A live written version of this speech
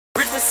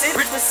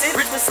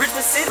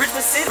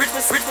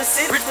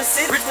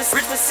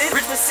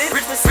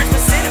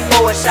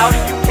boy, shout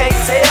it, you can't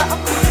tell. I'm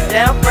Gucci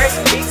down, fresh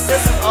kicks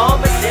and some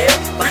Armadale.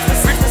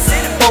 Richmond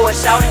City boy,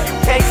 shout it, you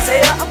can't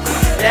tell. I'm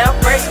Gucci down,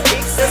 fresh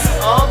kicks and some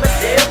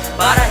Armadale.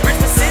 But I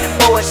Richmond City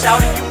boy,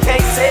 shout it, you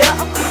can't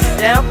tell. I'm Gucci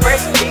down,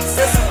 fresh kicks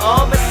and some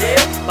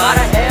Armadale. But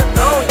I have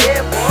no,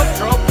 yeah, boy, I'm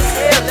drunk as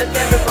hell. Let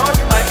that be wrong,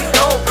 you might be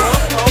known, bro,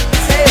 I'm drunk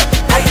as hell.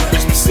 I'm a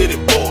Richmond City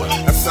boy,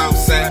 a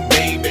Southside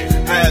baby.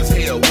 High as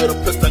hell with a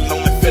pistol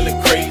on and feeling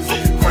crazy.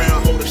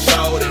 Crown holder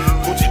shorty,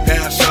 Gucci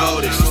down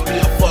shorty. She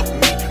still fuck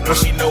me, but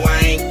she know I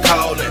ain't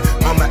callin'.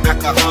 I'm an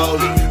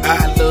alcoholic,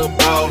 I love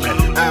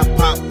ballin'. I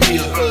pop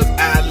pills cause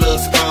I love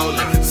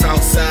spallin'.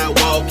 Southside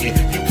walking,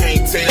 you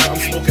can't tell. I'm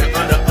smoking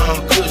under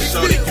Kush,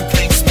 shorty, you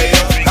can't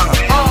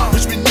smell.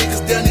 Richmond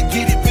niggas down to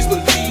get it, please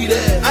believe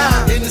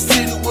that. In the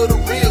city where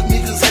the real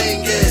niggas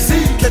hang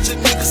at. Catch a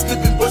nigga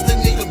slipping, bust a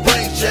nigga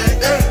brain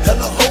jack.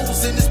 Hella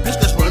hoes in this bitch,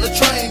 let's run a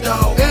train,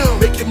 dog.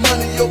 Making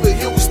money over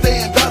here, we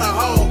stayin' by the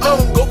hall.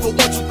 Go for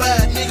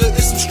 125, nigga,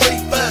 it's some straight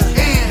fire.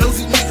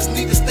 Nosy niggas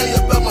need to stay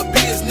about my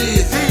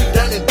business.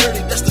 Down and dirty,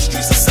 that's the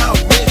streets of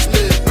South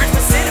Richmond.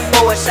 Richmond City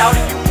boy, shout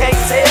it, you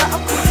can't tell.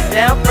 I'm Gucci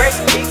down, fresh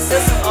kicks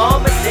and some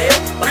Armadale.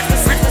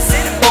 Richmond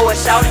City boy,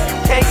 shout it, you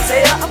can't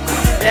tell. I'm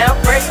Gucci down,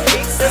 fresh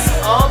kicks and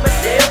some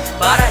Armadale.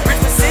 But I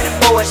Richmond City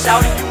boy,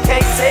 shout it, you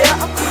can't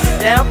tell. I'm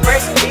Gucci down,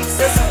 fresh kicks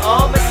and some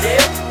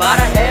Armadale.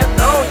 But I have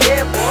no,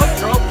 yeah, boy, I'm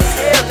drunk as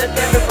hell. Let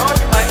that be wrong,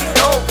 you might be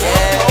known, boy,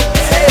 I'm drunk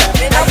as hell.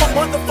 And I'm a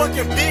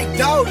motherfucking big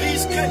dog,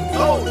 these couldn't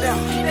hold now.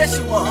 Keep that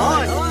shit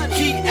 100,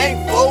 key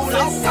ain't folding.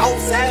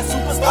 Southside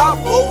superstar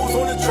foes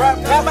on the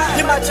trap.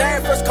 Hit my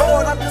chain first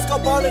card, I'm just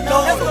gon' ball it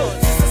on.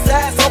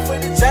 Size off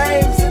with the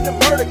James and the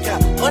murder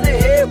count. On the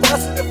head,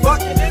 bustin' the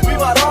fucking. We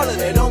bought all of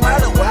it. Don't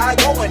matter where I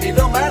go and it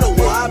don't matter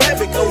where I'm at.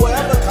 Because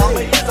wherever come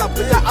it is, I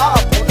put the op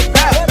on the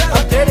map.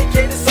 I'm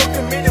dedicated, so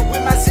committed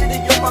with my city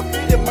on my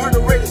feet and murder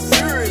rate is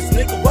serious.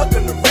 Nigga,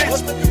 welcome to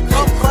Richmond.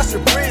 Come cross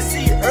your bridge,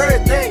 see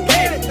everything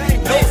in it.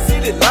 No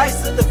city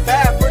lights in the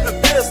fire from the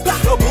pistol.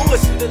 No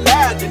bullshit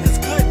allowed, then it's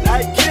good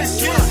night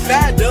kiss. Shit is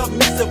bad up,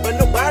 miss it, but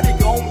nobody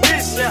gon'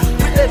 miss ya.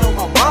 Put that on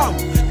my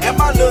mama and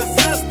my little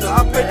sister.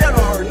 I put that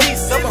on her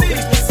niece. I'm a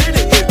Richmond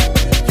City nigga.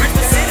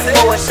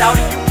 Boy, shout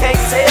it, you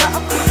can't tell.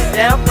 I'm Gucci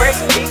down, fresh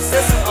kicks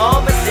and some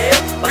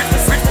Armadale.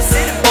 Richmond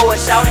City boy,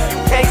 shout it, you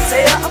can't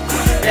tell. I'm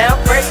Gucci down,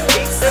 fresh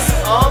kicks and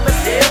some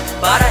Armadale.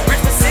 But I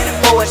Richmond City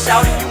boy,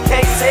 shout it, you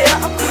can't tell.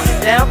 I'm Gucci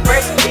down,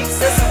 fresh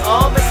kicks and some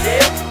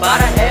Armadale. But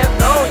I have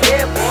no,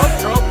 yeah, boy, I'm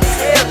drunk as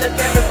hell. Let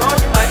that be wrong,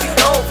 you might be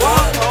known, boy,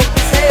 I'm drunk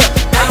as hell.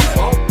 I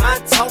want my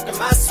talk and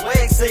my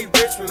swag, say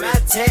Richmond, my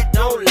tag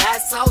don't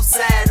lie.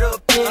 Southside up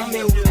in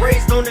here, we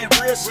raised on that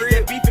real shit,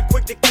 that beefin'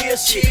 quick to kill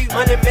shit.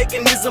 Money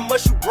making is a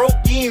much you broke,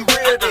 you ain't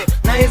real then.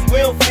 Names we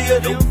don't feel,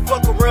 then we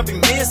fuck around be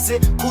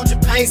missing. Gucci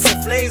paints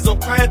and flames on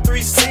crime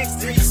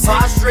 360.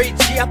 5 straight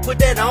G, I put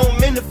that on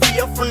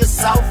Menifee. I'm from the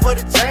south for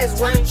the James,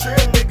 Wayne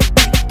Trill, nigga.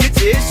 Get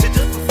your shit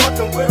just for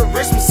fucking with a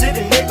Richmond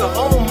City nigga.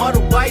 Home of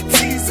the white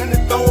tees and the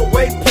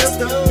throwaway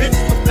pistol. Bitches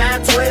for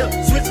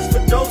 512, switches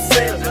for dope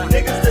sales.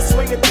 Niggas that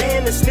swing it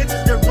thin and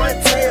snitches that run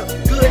tail.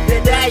 Good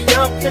that die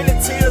young, plenty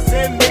tears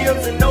and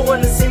meals. And no one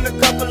has seen a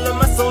couple of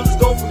my soldiers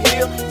go from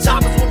here.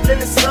 Choppers with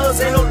plenty slugs,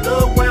 ain't no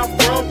love where I'm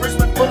from.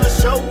 Richmond full of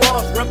show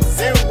offs,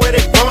 representing where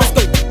they from.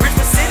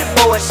 Richmond City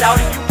boy, shout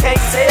it, you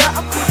can't tell.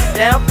 I'm Gucci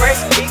down, fresh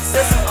kicks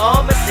and some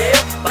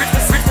Armadale.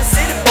 Richmond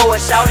City boy,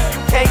 shout it,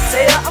 you can't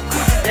tell. I'm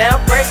Gucci down,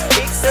 fresh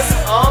kicks and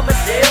some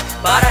Armadale.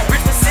 But I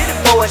Richmond City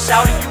boy,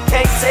 shout it, you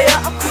can't tell.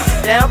 I'm Gucci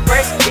down,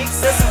 fresh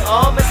kicks and some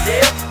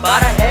Armadale.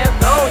 But I have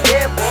no,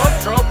 yeah, boy, I'm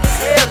drunk as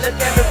hell. Let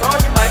that be wrong,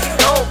 you might be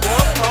known, boy,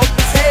 I'm drunk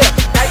as hell.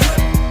 Now you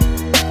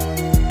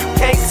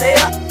can't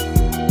tell.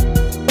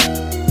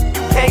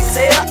 You can't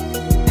tell.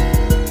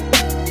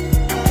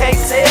 You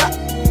can't tell.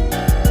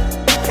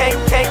 Can't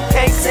tell.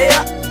 Can't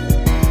tell.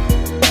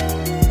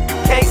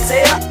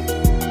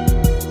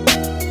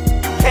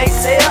 Can't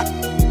tell.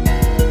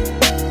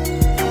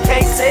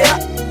 Can't tell.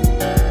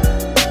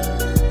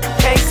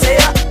 Can't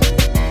tell.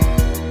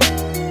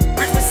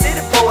 Richmond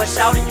City boy,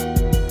 shouting you.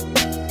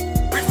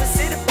 Richmond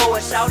City boy,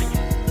 shouting you.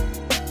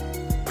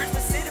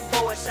 Richmond City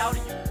boy,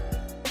 shouting you.